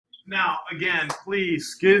Now, again,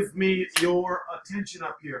 please give me your attention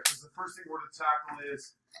up here, because the first thing we're going to tackle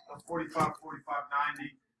is the 45, 45,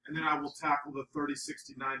 90, and then I will tackle the 30,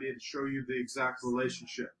 60, 90 and show you the exact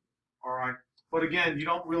relationship. All right? But again, you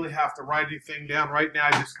don't really have to write anything down. Right now,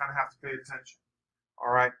 you just kind of have to pay attention.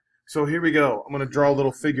 All right? So here we go. I'm going to draw a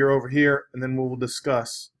little figure over here, and then we will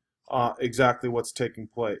discuss exactly what's taking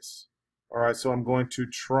place. All right? So I'm going to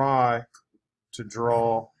try to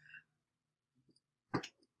draw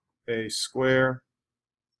a square.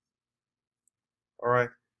 All right,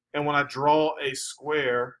 and when I draw a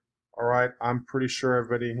square, all right, I'm pretty sure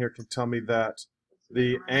everybody in here can tell me that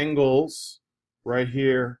the angles right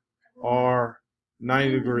here are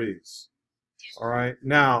 90 degrees. All right,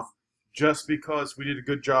 now just because we did a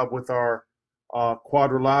good job with our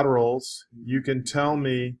quadrilaterals, you can tell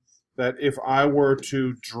me that if I were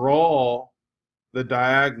to draw the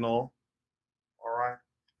diagonal, all right,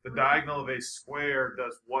 the diagonal of a square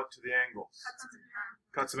does what to the angles?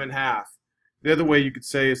 Cuts them in half. The other way you could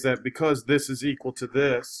say is that because this is equal to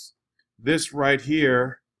this right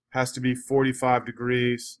here has to be 45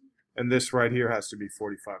 degrees, and this right here has to be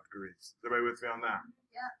 45 degrees. Is everybody with me on that?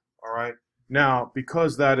 Yeah. All right. Now,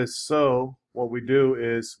 because that is so, what we do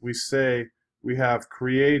is we say we have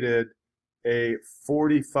created a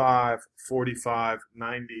 45, 45,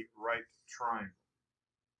 90 right triangle.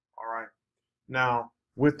 All right. Now,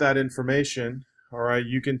 with that information, all right,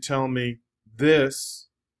 you can tell me this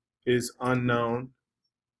is unknown.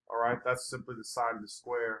 All right, that's simply the side of the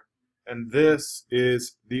square. And this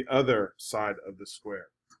is the other side of the square.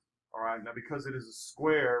 All right, now because it is a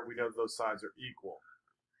square, we know those sides are equal.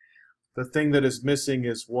 The thing that is missing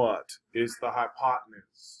is what? Is the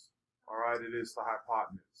hypotenuse. All right, it is the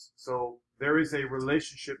hypotenuse. So there is a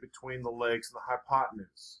relationship between the legs and the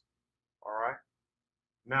hypotenuse. All right.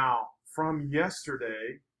 Now, from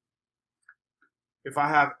yesterday, if I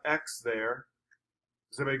have x there,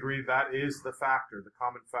 does everybody agree that is the factor, the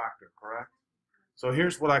common factor, correct? So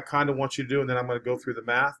here's what I kind of want you to do, and then I'm going to go through the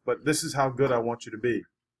math, but this is how good I want you to be.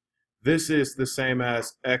 This is the same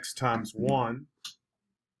as x times 1.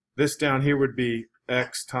 This down here would be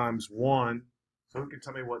x times 1. So who can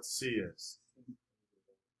tell me what c is?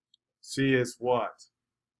 C is what?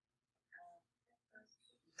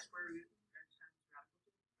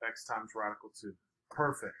 X times radical 2.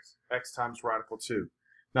 Perfect. X times radical 2.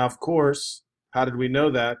 Now, of course, how did we know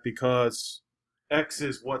that? Because x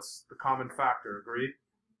is what's the common factor, agreed?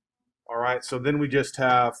 All right, so then we just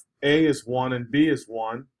have a is 1 and b is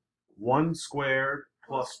 1. 1 squared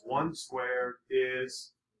plus 1 squared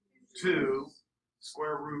is 2.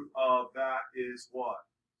 Square root of that is what?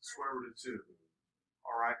 Square root of 2.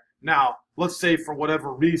 All right, now, let's say for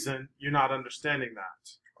whatever reason you're not understanding that.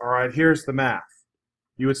 All right, here's the math.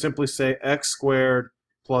 You would simply say x squared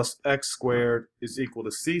plus x squared is equal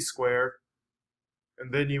to c squared.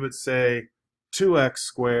 And then you would say 2x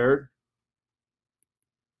squared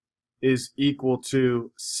is equal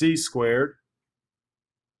to c squared.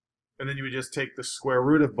 And then you would just take the square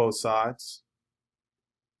root of both sides.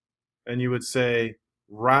 And you would say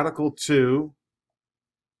radical 2.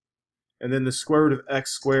 And then the square root of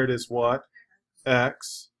x squared is what?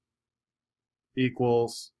 X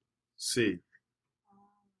equals c.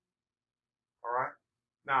 All right?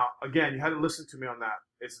 Now, again, you had to listen to me on that.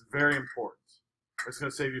 It's very important. It's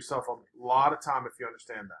going to save yourself a lot of time if you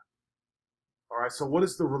understand that. All right, so what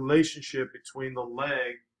is the relationship between the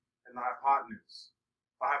leg and the hypotenuse?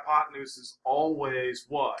 The hypotenuse is always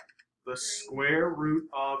what? The square root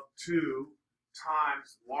of 2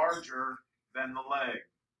 times larger than the leg.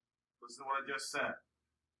 Listen to what I just said.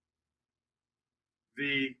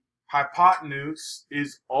 The hypotenuse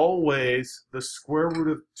is always the square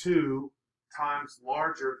root of 2 times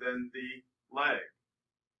larger than the leg.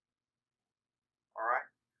 All right?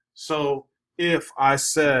 So if I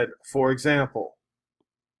said, for example,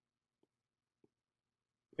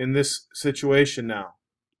 in this situation now,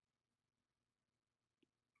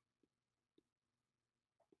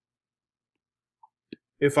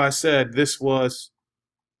 if I said this was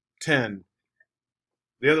 10,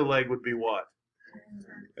 the other leg would be what?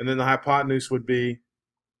 And then the hypotenuse would be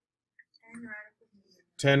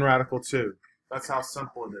 10 radical 2. That's how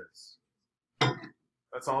simple it is.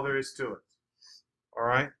 That's all there is to it. All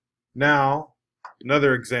right? Now,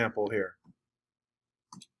 another example here.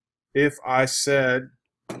 If I said,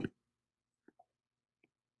 come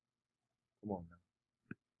on now.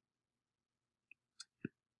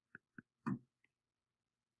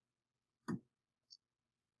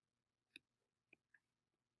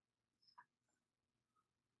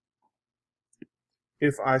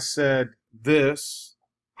 If I said this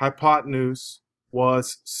hypotenuse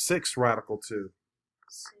was 6 radical 2.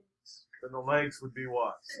 Then the legs would be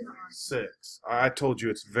what? 6. I told you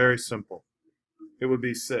it's very simple. It would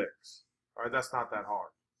be 6. All right, that's not that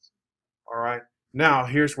hard. All right. Now,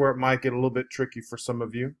 here's where it might get a little bit tricky for some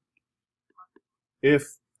of you.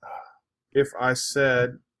 If I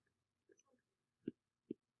said,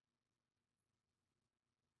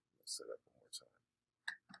 let's say that one more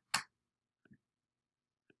time.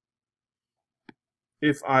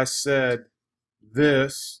 If I said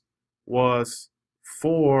this was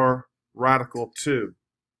 4 radical 2.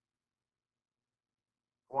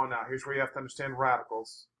 Come on now, here's where you have to understand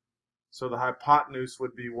radicals. So the hypotenuse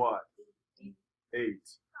would be what? 8.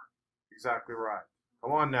 Exactly right.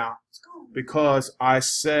 Come on now. Because I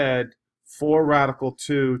said 4 radical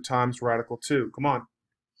 2 times radical 2. Come on.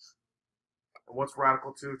 And what's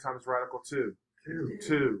radical 2 times radical 2?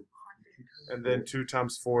 2. And then 2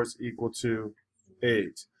 times 4 is equal to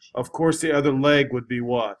 8. Of course, the other leg would be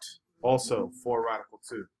what? Also 4 radical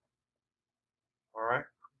 2. All right?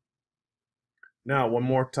 Now, one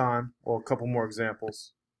more time, or a couple more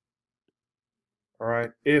examples. All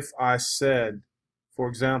right? If I said, for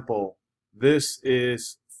example, this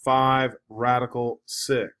is 5 radical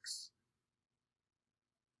 6,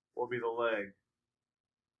 what would be the leg?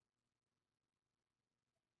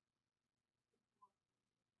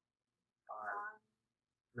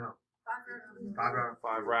 No.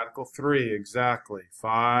 5 radical 3, exactly.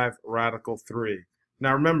 5 radical 3.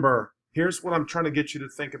 Now remember, here's what I'm trying to get you to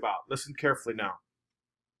think about. Listen carefully now.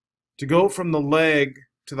 To go from the leg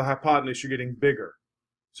to the hypotenuse, you're getting bigger.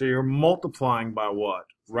 So you're multiplying by what?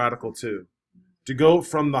 Radical 2. To go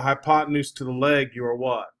from the hypotenuse to the leg, you are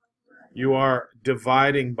what? You are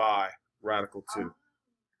dividing by radical 2.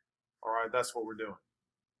 All right, that's what we're doing.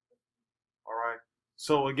 All right.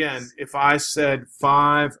 So again, if I said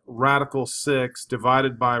 5 radical 6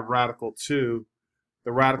 divided by radical 2,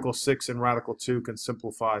 the radical 6 and radical 2 can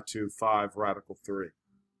simplify to 5 radical 3.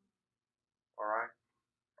 All right?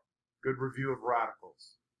 Good review of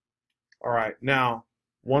radicals. All right, now,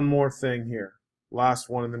 one more thing here. Last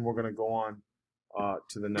one, and then we're going to go on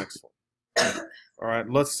to the next one. All right,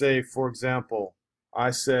 let's say, for example,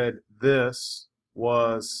 I said this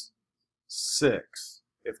was 6.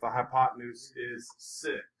 If the hypotenuse is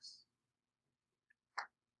 6.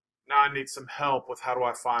 Now I need some help with how do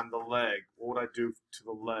I find the leg. What would I do to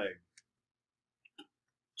the leg?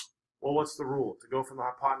 Well, what's the rule? To go from the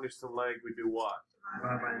hypotenuse to the leg, we do what?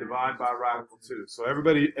 Divide by radical 2. So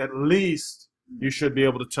everybody, at least, you should be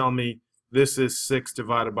able to tell me this is 6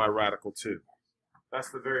 divided by radical 2.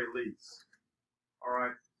 That's the very least. All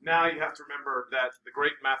right. Now you have to remember that the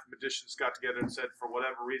great mathematicians got together and said, for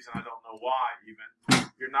whatever reason, I don't know why even,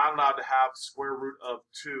 you're not allowed to have square root of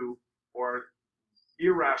 2 or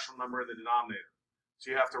irrational number in the denominator.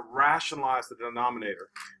 So you have to rationalize the denominator.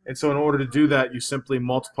 And so in order to do that, you simply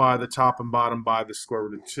multiply the top and bottom by the square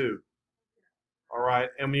root of 2. All right,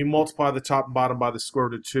 and when you multiply the top and bottom by the square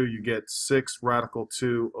root of 2, you get 6 radical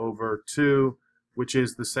 2 over 2, which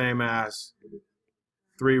is the same as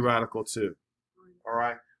 3 radical 2. All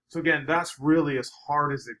right, so again, that's really as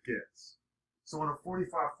hard as it gets. So in a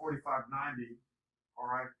 45, 45, 90, all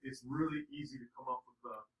right, it's really easy to come up with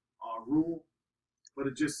the rule, but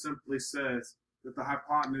it just simply says that the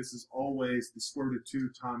hypotenuse is always the square root of 2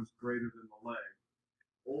 times greater than the leg,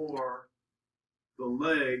 or the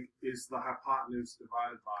leg is the hypotenuse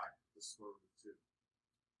divided by the square root of 2.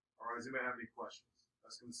 All right, does anybody have any questions?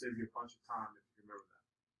 That's going to save you a bunch of time if you remember that.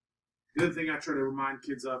 The other thing I try to remind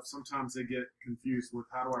kids of, sometimes they get confused with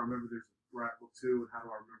how do I remember there's a radical 2 and how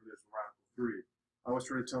do I remember there's a radical 3. I always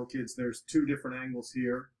try to tell kids there's 2 different angles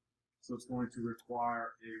here, so it's going to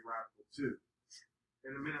require a radical 2.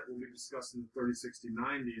 In a minute, we'll be discussing the 30, 60,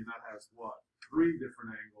 90, and that has what? 3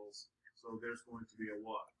 different angles, so there's going to be a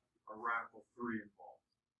what? A radical 3 involved.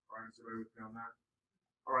 All right, so everybody with me on that?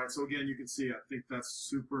 All right, so again, you can see, I think that's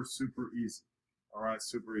super, super easy. All right,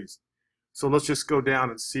 super easy. So let's just go down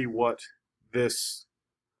and see what this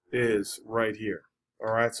is right here.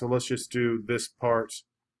 All right, so let's just do this part,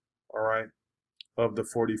 all right, of the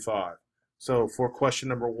 45. So for question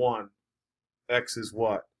number 1, x is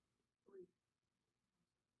what?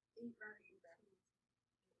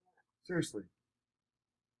 Seriously.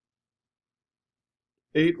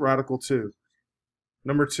 8 radical 2.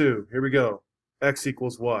 Number 2, here we go. X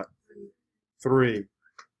equals what? 3.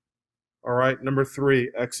 All right, number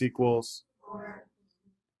 3, x equals? 4.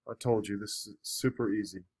 I told you, this is super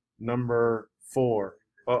easy. Number 4.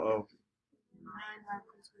 Uh-oh.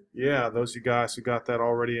 Yeah, those of you guys who got that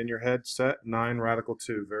already in your head set, 9 radical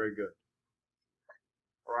 2. Very good.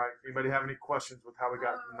 All right, anybody have any questions with how we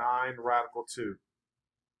got 9 radical 2?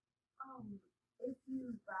 If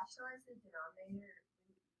you rationalize the denominator,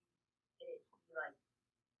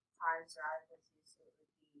 sides, right? As you said, it would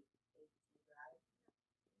be 82, right?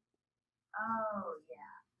 Oh,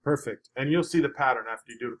 yeah. Perfect. And you'll see the pattern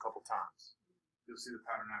after you do it a couple times. You'll see the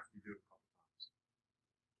pattern after you do it a couple times.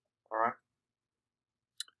 All right.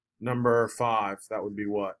 Number 5, that would be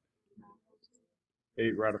what?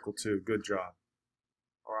 8 radical 2. Good job.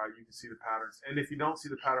 All right, you can see the patterns. And if you don't see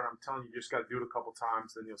the pattern, I'm telling you, you just got to do it a couple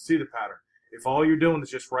times, then you'll see the pattern. If all you're doing is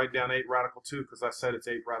just write down 8 radical 2, because I said it's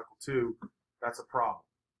 8 radical 2, that's a problem.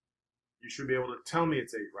 You should be able to tell me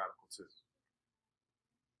it's 8 radical 2.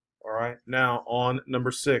 All right, now on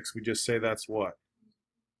number 6, we just say that's what?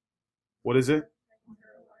 What is it?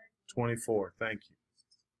 24. Thank you.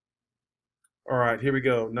 All right, here we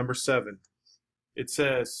go. Number 7. It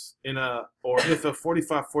says if a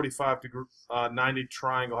 45-45 degree 90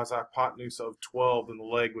 triangle has a hypotenuse of 12, then the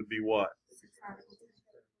leg would be what?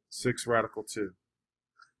 6 radical 2.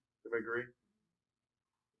 Do we agree?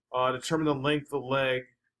 Determine the length of the leg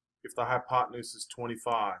if the hypotenuse is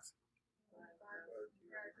 25.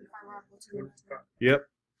 Yep,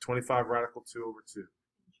 25 radical 2 over 2.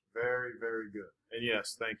 Very, very good. And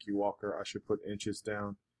yes, thank you, Walker. I should put inches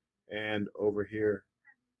down. And over here,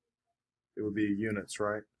 it would be units,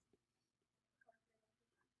 right?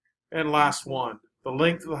 And last one. The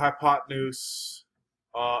length of the hypotenuse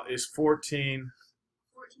is 14.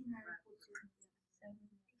 14 radical 2.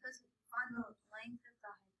 Because find the length of the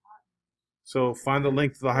hypotenuse. So find the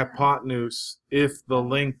length of the hypotenuse if the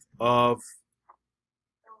length of...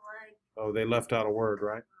 Oh, they left out a word,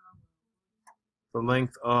 right? The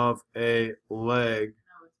length of a leg.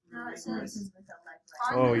 No, it says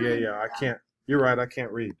Oh, yeah. I can't. You're right. I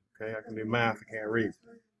can't read. Okay, I can do math. I can't read.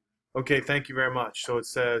 Okay, thank you very much. So it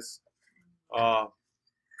says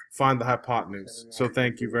find the hypotenuse. So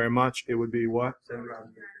thank you very much. It would be what?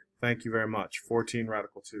 Thank you very much. 14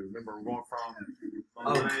 radical 2. Remember, we're going from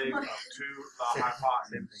the leg to the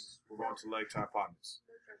hypotenuse. We're going to leg to hypotenuse.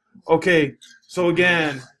 Okay, so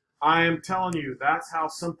again, I am telling you, that's how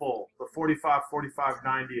simple the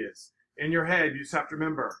 45-45-90 is. In your head, you just have to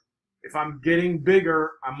remember, if I'm getting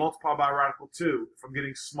bigger, I multiply by radical 2. If I'm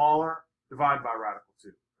getting smaller, divide by radical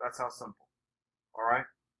 2. That's how simple. All right?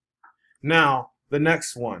 Now, the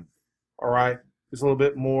next one, all right, is a little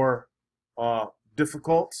bit more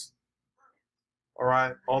difficult. All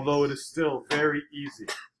right? Although it is still very easy.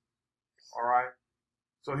 All right?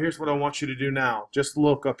 So here's what I want you to do now. Just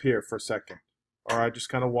look up here for a second. All right? Just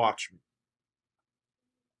kind of watch me.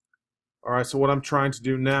 All right, so what I'm trying to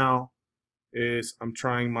do now is I'm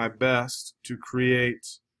trying my best to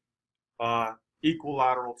create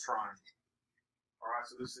equilateral triangle. All right,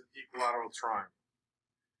 so this is an equilateral triangle.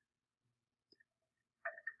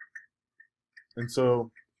 And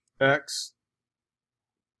so X,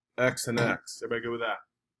 X, and X. Everybody good with that?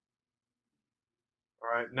 All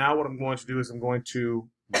right, now what I'm going to do is I'm going to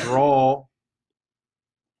draw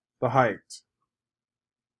the height.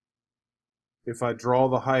 If I draw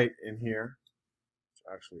the height in here, which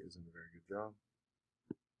actually isn't a very good job.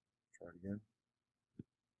 Try it again.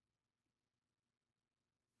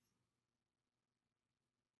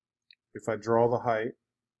 If I draw the height,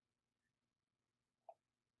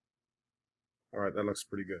 all right, that looks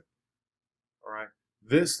pretty good. All right,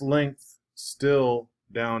 this length still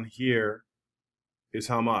down here is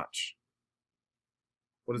how much?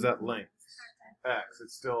 What is that length? X,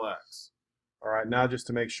 it's still X. All right, now just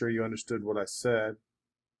to make sure you understood what I said,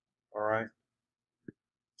 all right,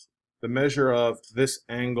 the measure of this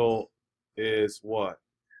angle is what?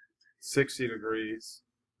 60 degrees.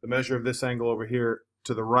 The measure of this angle over here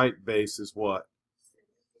to the right base is what?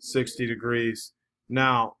 60 degrees.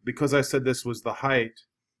 Now, because I said this was the height,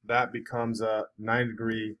 that becomes a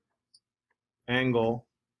 90-degree angle,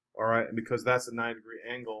 all right, and because that's a 90-degree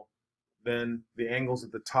angle, then the angles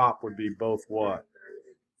at the top would be both what?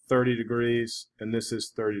 30 degrees, and this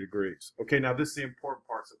is 30 degrees. Okay, now this is the important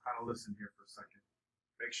part, so kind of listen here for a second.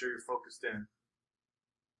 Make sure you're focused in.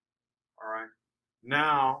 All right.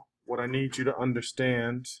 Now, what I need you to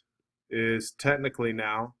understand is technically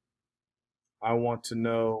now, I want to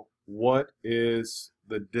know what is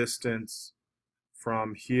the distance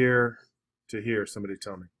from here to here. Somebody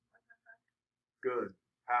tell me. Good.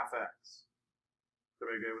 Half X.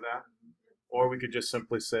 Everybody good with that? Or we could just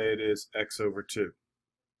simply say it is X over 2.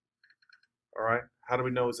 All right. How do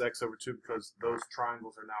we know it's X over 2? Because those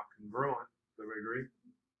triangles are now congruent. Do we agree?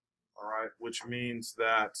 All right. Which means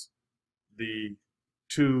that the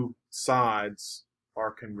two sides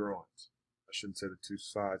are congruent. I shouldn't say the two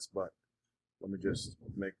sides, but let me just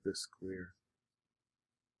make this clear.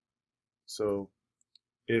 So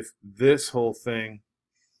if this whole thing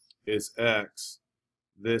is X,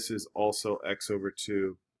 this is also X over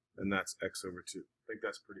 2, and that's X over 2. think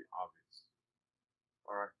that's pretty obvious.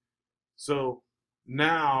 All right. So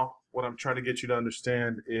now what I'm trying to get you to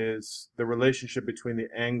understand is the relationship between the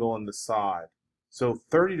angle and the side. So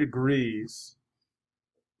 30 degrees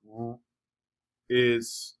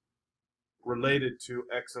is related to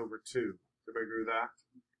x over 2. Does everybody agree with that?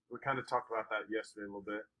 We kind of talked about that yesterday a little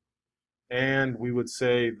bit. And we would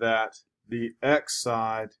say that the x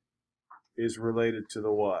side is related to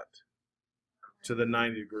the what? To the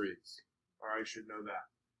 90 degrees. All right, you should know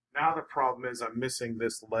that. Now the problem is I'm missing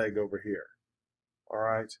this leg over here. All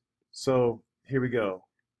right, so here we go.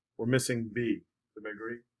 We're missing b. Do we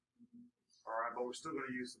agree? All right, but we're still going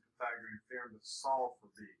to use the Pythagorean theorem to solve for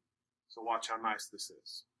b. So watch how nice this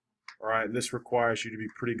is. All right, and this requires you to be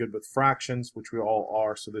pretty good with fractions, which we all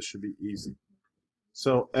are, so this should be easy.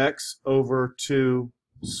 So x over 2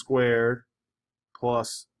 squared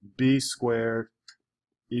plus b squared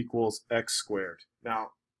equals x squared.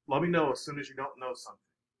 Now, let me know as soon as you don't know something.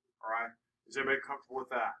 All right? Is everybody comfortable with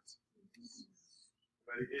that?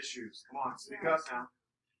 Any issues? Come on, speak up now.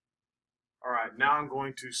 All right, now I'm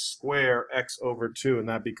going to square x over 2, and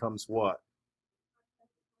that becomes what?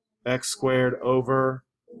 X squared over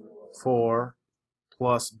 4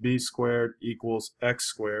 plus b squared equals x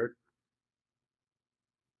squared.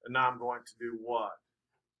 And now I'm going to do what?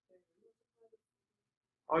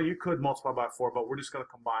 Oh, you could multiply by 4, but we're just going to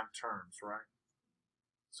combine terms, right?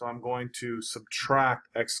 So I'm going to subtract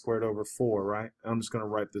x squared over 4, right? And I'm just going to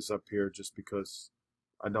write this up here just because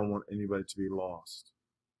I don't want anybody to be lost.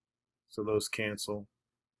 So those cancel,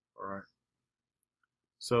 all right?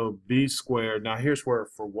 So b squared, now here's where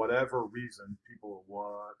for whatever reason people are,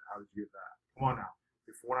 what? How did you get that? Come on now.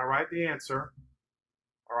 When I write the answer,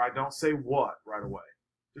 all right, don't say what right away.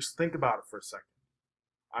 Just think about it for a second.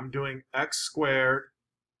 I'm doing x squared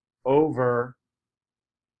over,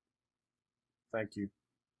 thank you.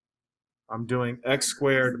 I'm doing x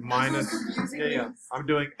squared minus, I'm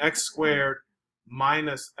doing x squared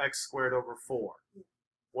minus x squared over 4.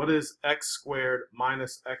 What is x squared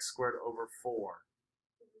minus x squared over 4?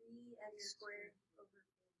 3x squared over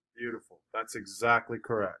 4. Beautiful. That's exactly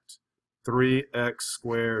correct. 3x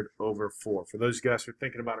squared over 4. For those of you guys who are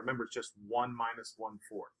thinking about it, remember it's just 1 minus 1/4.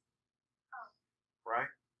 Right?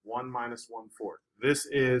 1 minus 1/4. This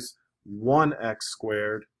is 1x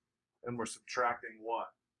squared, and we're subtracting what?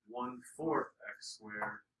 1/4 x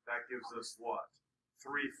squared. That gives us what?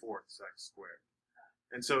 3/4 x squared.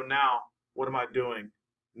 And so now, what am I doing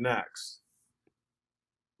next?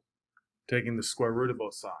 Taking the square root of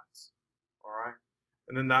both sides. All right?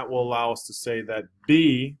 And then that will allow us to say that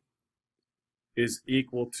b is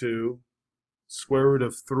equal to square root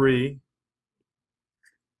of 3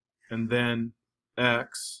 and then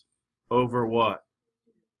x over what?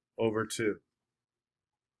 Over 2.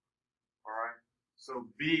 All right? So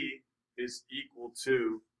b is equal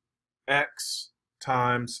to x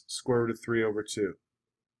times square root of 3 over 2.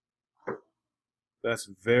 That's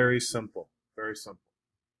very simple. Very simple.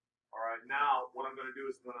 All right, now what I'm going to do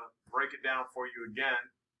is I'm going to break it down for you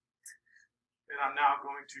again. And I'm now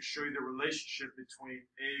going to show you the relationship between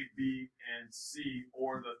A, B, and C,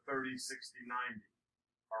 or the 30, 60, 90.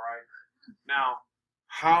 All right? Now,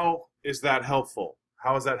 how is that helpful?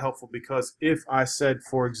 How is that helpful? Because if I said,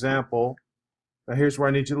 for example, now here's where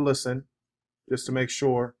I need you to listen, just to make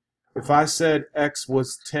sure. If I said x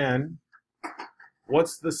was 10,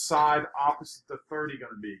 what's the side opposite to 30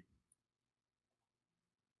 going to be?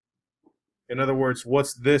 In other words,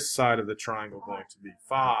 what's this side of the triangle going to be?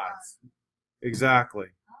 5. Exactly.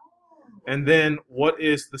 And then what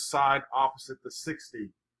is the side opposite the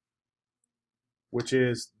 60? Which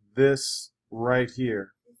is this right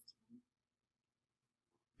here.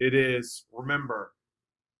 It is, remember,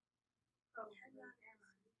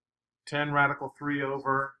 10 radical 3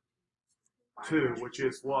 over 2, which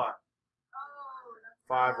is what?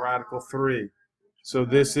 5 radical 3. So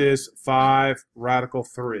this is 5 radical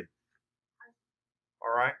 3.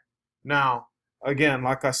 All right? Now, again,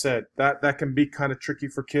 like I said, that can be kind of tricky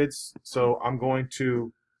for kids, so I'm going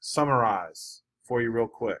to summarize for you real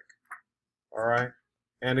quick. All right?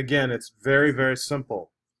 And again, it's very, very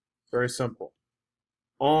simple. Very simple.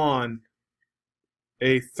 On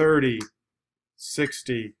a 30,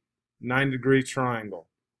 60, 90-degree triangle,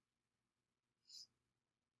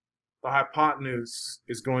 the hypotenuse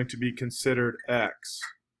is going to be considered x.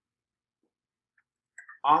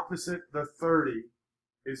 Opposite the 30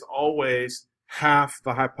 is always half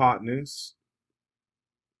the hypotenuse,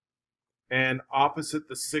 and opposite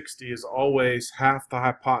the 60 is always half the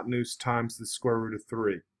hypotenuse times the square root of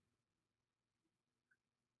 3.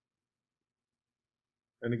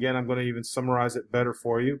 And again, I'm going to even summarize it better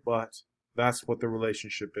for you, but that's what the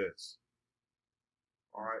relationship is.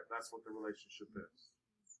 All right, that's what the relationship is.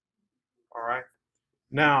 All right.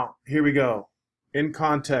 Now, here we go. In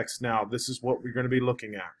context now, this is what we're going to be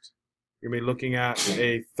looking at. You're going to be looking at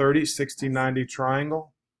a 30, 60, 90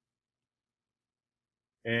 triangle.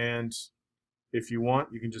 And if you want,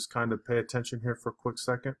 you can just kind of pay attention here for a quick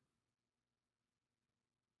second.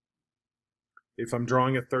 If I'm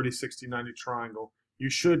drawing a 30, 60, 90 triangle, you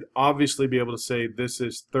should obviously be able to say this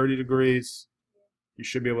is 30 degrees. You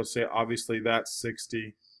should be able to say obviously that's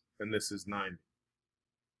 60 and this is 90.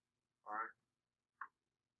 All right.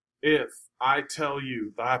 If I tell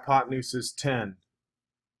you the hypotenuse is 10,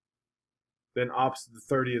 then opposite the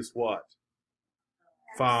 30 is what?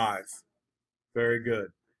 5. Very good.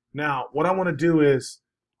 Now, what I want to do is,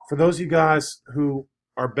 for those of you guys who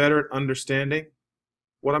are better at understanding,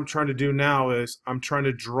 what I'm trying to do now is I'm trying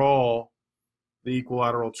to draw the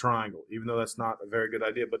equilateral triangle, even though that's not a very good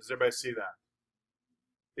idea. But does everybody see that?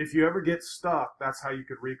 If you ever get stuck, that's how you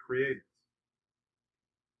could recreate it.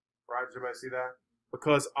 Right? Does everybody see that?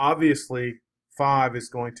 Because obviously 5 is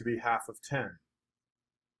going to be half of 10.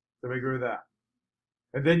 Do we agree with that?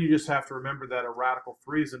 And then you just have to remember that a radical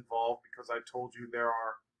 3 is involved, because I told you there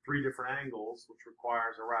are 3 different angles, which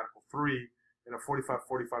requires a radical 3. In a 45,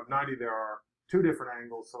 45, 90, there are 2 different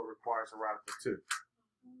angles, so it requires a radical 2.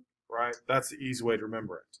 Right? That's the easy way to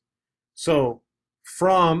remember it. So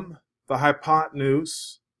from the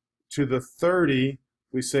hypotenuse to the 30,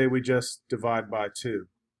 we say we just divide by 2.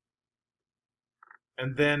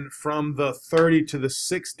 And then from the 30 to the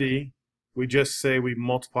 60, we just say we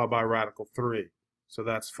multiply by radical 3. So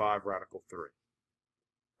that's 5 radical 3.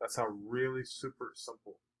 That's how really super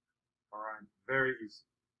simple. All right, very easy.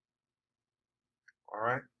 All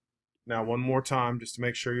right, now one more time just to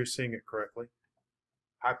make sure you're seeing it correctly.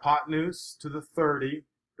 Hypotenuse to the 30,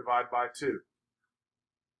 divide by 2.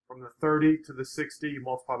 From the 30 to the 60, you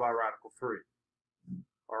multiply by radical 3.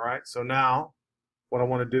 All right, so now what I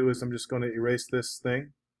want to do is I'm just going to erase this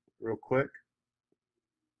thing real quick.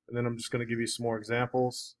 And then I'm just going to give you some more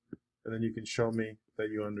examples. And then you can show me that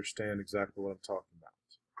you understand exactly what I'm talking about.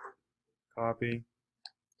 Copy.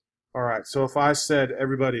 All right, so if I said,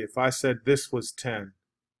 everybody, if I said this was 10,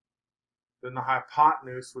 then the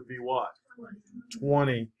hypotenuse would be what?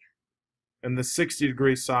 20. And the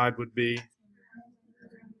 60-degree side would be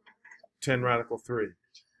 10 radical 3.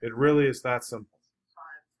 It really is that simple.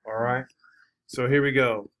 All right? So here we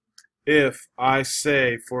go. If I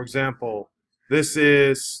say, for example, this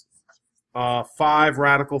is 5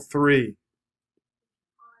 radical 3,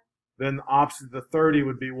 then the opposite of the 30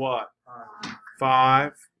 would be what?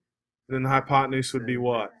 5. Then the hypotenuse would be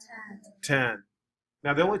what? 10.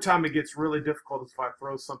 Now, the only time it gets really difficult is if I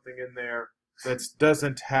throw something in there that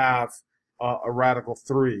doesn't have a radical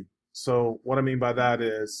 3. So what I mean by that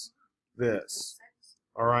is this.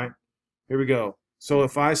 All right? Here we go. So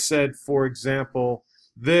if I said, for example,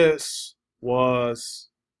 this was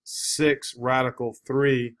 6 radical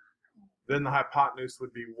 3, then the hypotenuse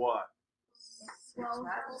would be what?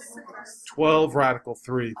 12 radical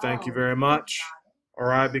 3. Thank you very much. All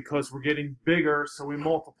right, because we're getting bigger, so we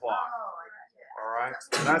multiply. All right,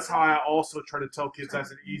 that's how I also try to tell kids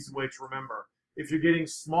as an easy way to remember. If you're getting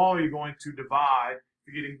smaller, you're going to divide.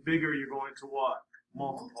 If you're getting bigger, you're going to what?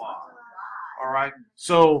 Multiply. All right,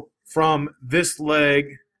 so from this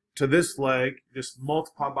leg to this leg, just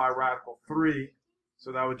multiply by radical 3,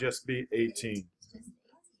 so that would just be 18.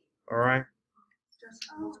 All right,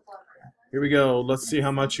 here we go. Let's see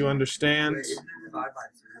how much you understand.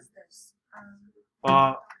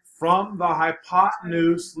 From the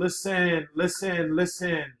hypotenuse, listen.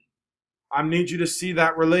 I need you to see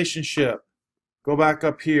that relationship. Go back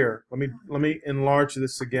up here. Let me enlarge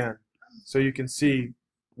this again so you can see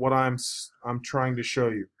what I'm trying to show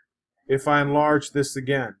you. If I enlarge this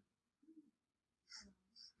again,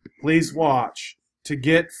 please watch. To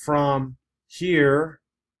get from here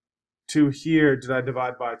to here, did I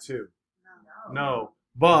divide by 2? No.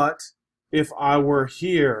 But if I were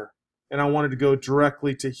here and I wanted to go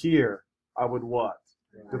directly to here, I would what?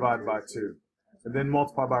 Divide by 2. And then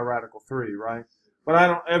multiply by radical 3, right? But I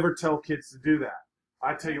don't ever tell kids to do that.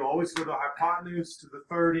 I tell you always go to the hypotenuse, to the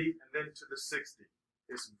 30, and then to the 60.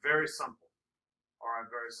 It's very simple. All right,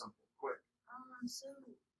 very simple. Quick. So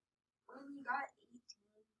when you got 18,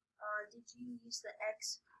 did you use the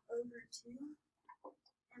x over 2?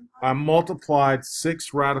 I multiplied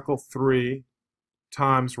 6 radical 3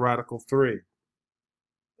 times radical 3.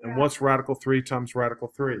 And what's radical 3 times radical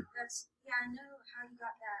 3? That's, yeah, I know how you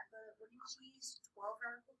got that, but wouldn't you use 12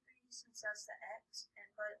 radical 3 since that's the x,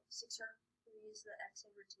 but 6 radical 3 is the x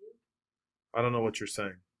over 2? I don't know what you're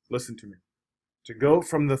saying. Listen to me. To go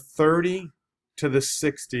from the 30 to the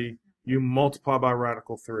 60, you multiply by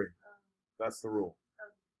radical 3. That's the rule.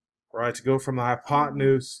 All right, to go from the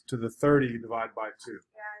hypotenuse to the 30, you divide by 2. Yeah,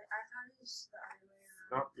 I thought it was the other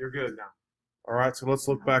way around. No, you're good now. All right, so let's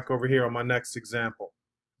look back over here on my next example.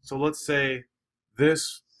 So let's say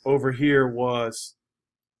this over here was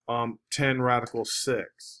 10 radical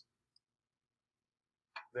 6.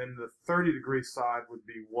 Then the 30-degree side would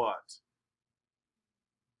be what?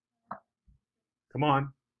 Come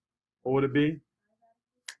on. What would it be?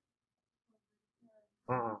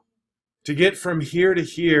 To get from here to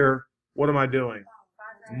here, what am I doing?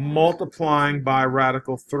 Multiplying by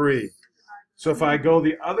radical 3. So if I go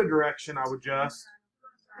the other direction, I would just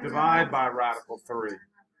divide by radical 3.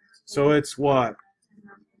 So it's what?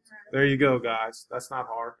 There you go, guys. That's not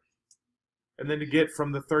hard. And then to get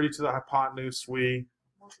from the 30 to the hypotenuse,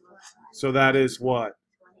 so that is what?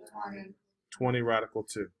 20 radical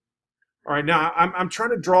 2. All right, now I'm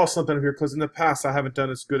trying to draw something here because in the past I haven't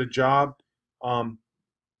done as good a job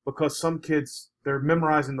because some kids, they're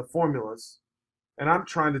memorizing the formulas. And I'm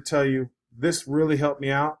trying to tell you, this really helped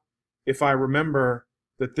me out if I remember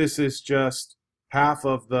that this is just half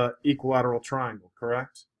of the equilateral triangle,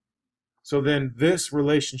 correct? So then this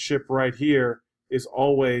relationship right here is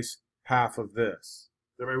always half of this.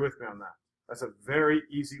 Is everybody with me on that? That's a very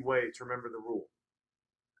easy way to remember the rule.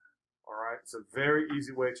 All right, it's a very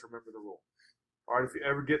easy way to remember the rule. All right, if you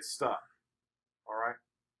ever get stuck. All right.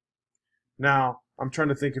 Now, I'm trying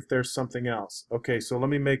to think if there's something else. Okay, so let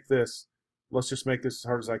me make this. Let's just make this as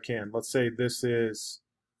hard as I can. Let's say this is,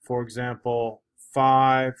 for example,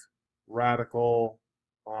 5 radical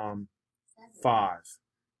 5.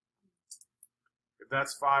 If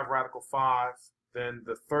that's 5 radical 5, then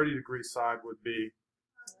the 30-degree side would be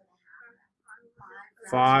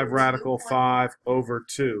 5 radical 5 over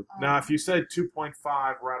 2. Now, if you said 2.5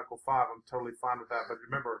 radical 5, I'm totally fine with that. But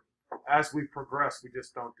remember, as we progress, we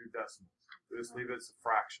just don't do decimals. We just leave it as a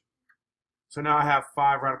fraction. So now I have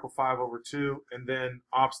 5 radical 5 over 2, and then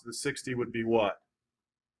opposite the 60 would be what?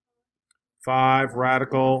 5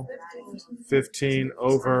 radical 15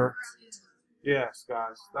 over. Yes,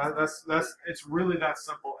 guys. That's it's really that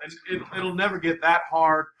simple, and it'll never get that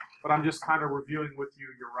hard. But I'm just kind of reviewing with you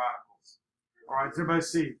your radicals. All right, does everybody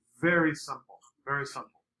see? Very simple. Very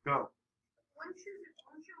simple. Go. Once you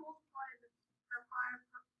multiply the 5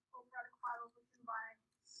 radical 5 over 2 by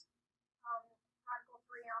radical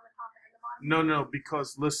 3 on the top and the bottom. No,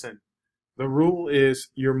 because listen, the rule is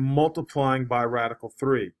you're multiplying by radical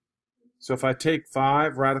 3. So if I take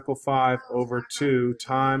 5 radical 5 over 2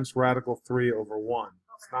 times radical 3 over 1,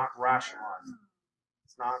 it's not rationalizing.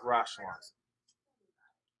 It's not rationalizing.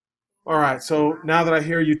 All right, so now that I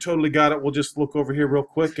hear you totally got it, we'll just look over here real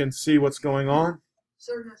quick and see what's going on.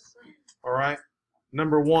 All right,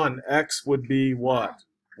 number 1, x would be what?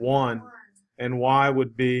 1, and y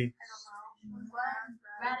would be?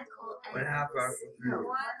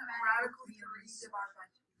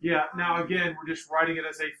 Yeah, now again, we're just writing it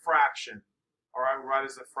as a fraction. All right, we write it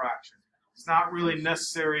as a fraction. It's not really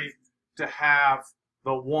necessary to have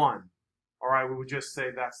the 1. All right, we would just say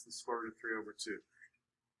that's the square root of 3 over 2.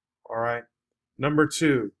 All right, number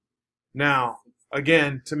 2. Now,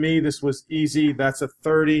 again, to me, this was easy. That's a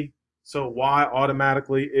 30, so y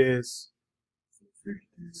automatically is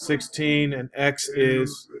 16, and x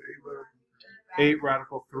is 8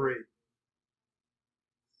 radical 3.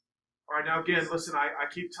 All right, now again, listen, I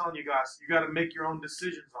keep telling you guys, you got to make your own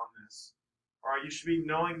decisions on this. All right, you should be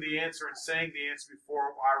knowing the answer and saying the answer before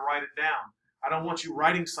I write it down. I don't want you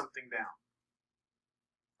writing something down.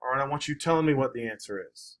 All right, I want you telling me what the answer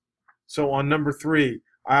is. So on number 3,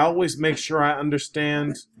 I always make sure I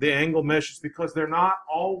understand the angle measures because they're not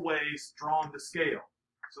always drawn to scale.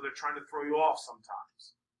 So they're trying to throw you off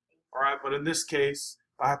sometimes. All right, but in this case,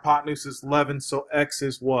 the hypotenuse is 11, so x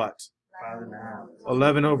is what?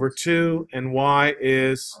 11 over 2, and y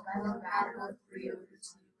is?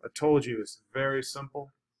 I told you, it's very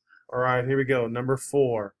simple. All right, here we go, number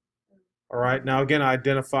 4. All right, now again, I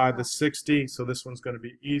identified the 60, so this one's going to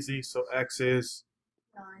be easy. So x is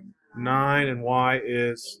 9, and y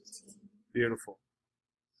is? Beautiful.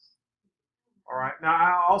 All right, now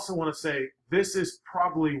I also want to say this is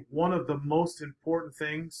probably one of the most important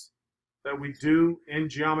things that we do in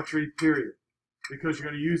geometry, period, because you're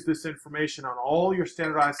going to use this information on all your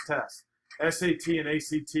standardized tests, SAT and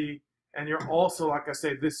ACT, and you're also, like I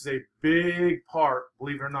said, this is a big part,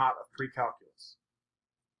 believe it or not, of pre-calculus.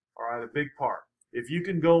 All right, a big part. If you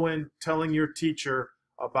can go in telling your teacher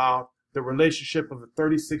about the relationship of a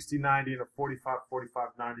 30, 60, 90 and a 45, 45,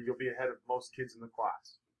 90, you'll be ahead of most kids in the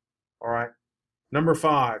class. All right, number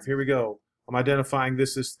 5, here we go. I'm identifying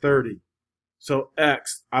this as 30. So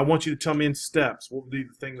x, I want you to tell me in steps what would be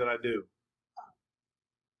the thing that I do.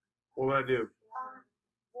 What would I do?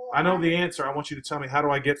 Well, I know the answer. I want you to tell me, how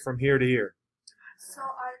do I get from here to here? So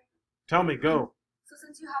I. Tell me, go. So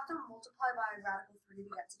since you have to multiply by radical 3 to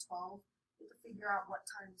get to 12, you have to figure out what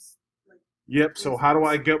times, like. Yep, so how do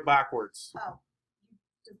I go backwards? Oh.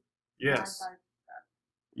 Yes. Divide by,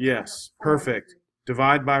 Yes, 4 radical perfect. 3.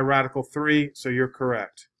 Divide by radical 3, so you're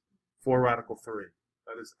correct. 4 radical 3.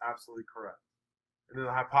 That is absolutely correct. And then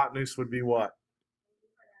the hypotenuse would be what?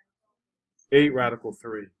 8 radical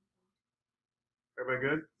 3. Everybody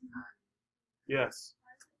good? Yes.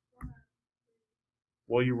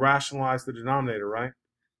 Well, you rationalize the denominator, right?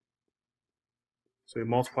 So you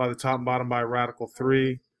multiply the top and bottom by radical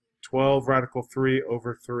 3, 12 radical 3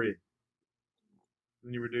 over 3.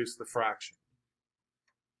 Then you reduce the fraction.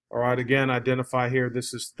 All right, again, identify here.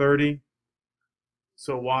 This is 30.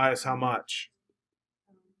 So y is how much?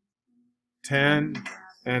 10.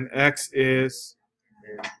 And x is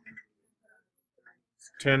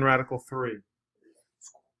 10 radical 3.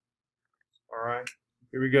 All right,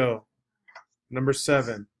 here we go. Number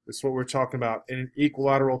 7. This is what we're talking about. In an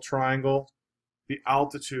equilateral triangle, the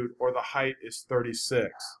altitude or the height is 36.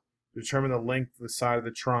 Determine the length of the side of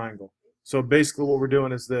the triangle. So basically what we're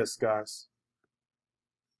doing is this, guys.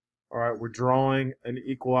 All right, we're drawing an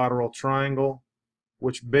equilateral triangle,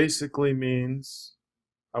 which basically means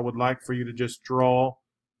I would like for you to just draw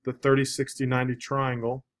the 30, 60, 90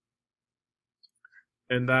 triangle,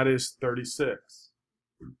 and that is 36.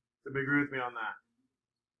 Do you agree with me on that?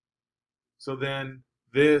 So then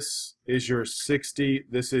this is your 60,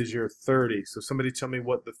 this is your 30. So somebody tell me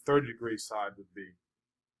what the 30-degree side would be.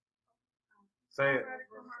 Say it.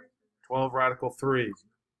 12 radical 3.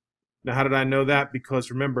 Now, how did I know that? Because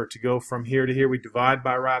remember, to go from here to here, we divide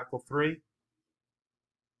by radical 3.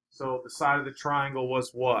 So the side of the triangle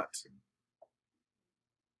was what?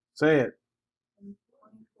 Say it.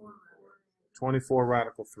 24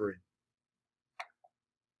 radical 3.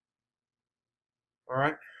 All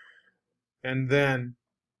right? And then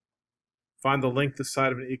find the length of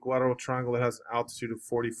side of an equilateral triangle that has an altitude of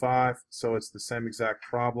 45. So it's the same exact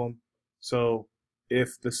problem. So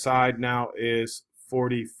if the side now is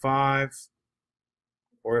 45,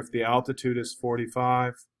 or if the altitude is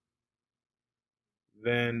 45,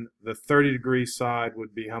 then the 30-degree side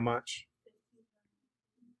would be how much?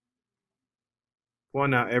 Come on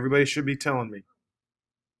now, everybody should be telling me.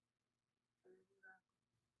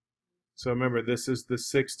 So remember, this is the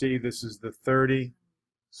 60, this is the 30.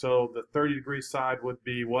 So the 30-degree side would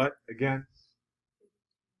be what again?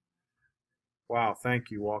 Wow,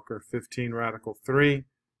 thank you, Walker. 15 radical 3.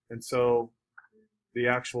 And so the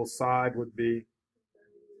actual side would be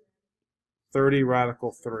 30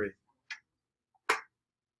 radical 3.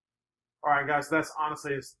 All right, guys, that's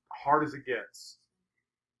honestly as hard as it gets.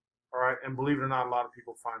 All right, and believe it or not, a lot of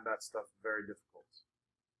people find that stuff very difficult.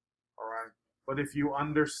 All right, but if you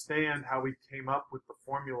understand how we came up with the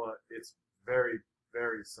formula, it's very,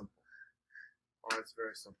 very simple. All right, it's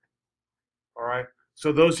very simple. All right,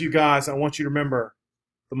 so those of you guys, I want you to remember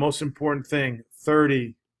the most important thing,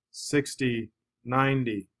 30, 60,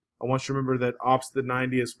 90. I want you to remember that opposite the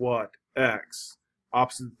 90 is what? X.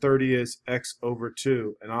 Opposite the 30 is x over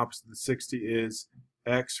 2. And opposite the 60 is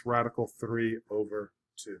x radical 3 over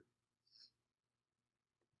 2.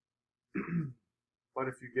 But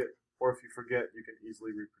if you get, or if you forget, you can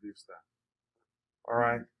easily reproduce that. All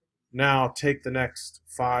right. Now take the next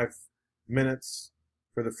 5 minutes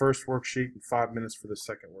for the first worksheet and 5 minutes for the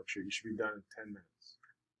second worksheet. You should be done in 10 minutes,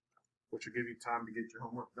 which will give you time to get your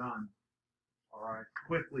homework done. All right,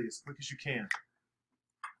 quickly, as quick as you can.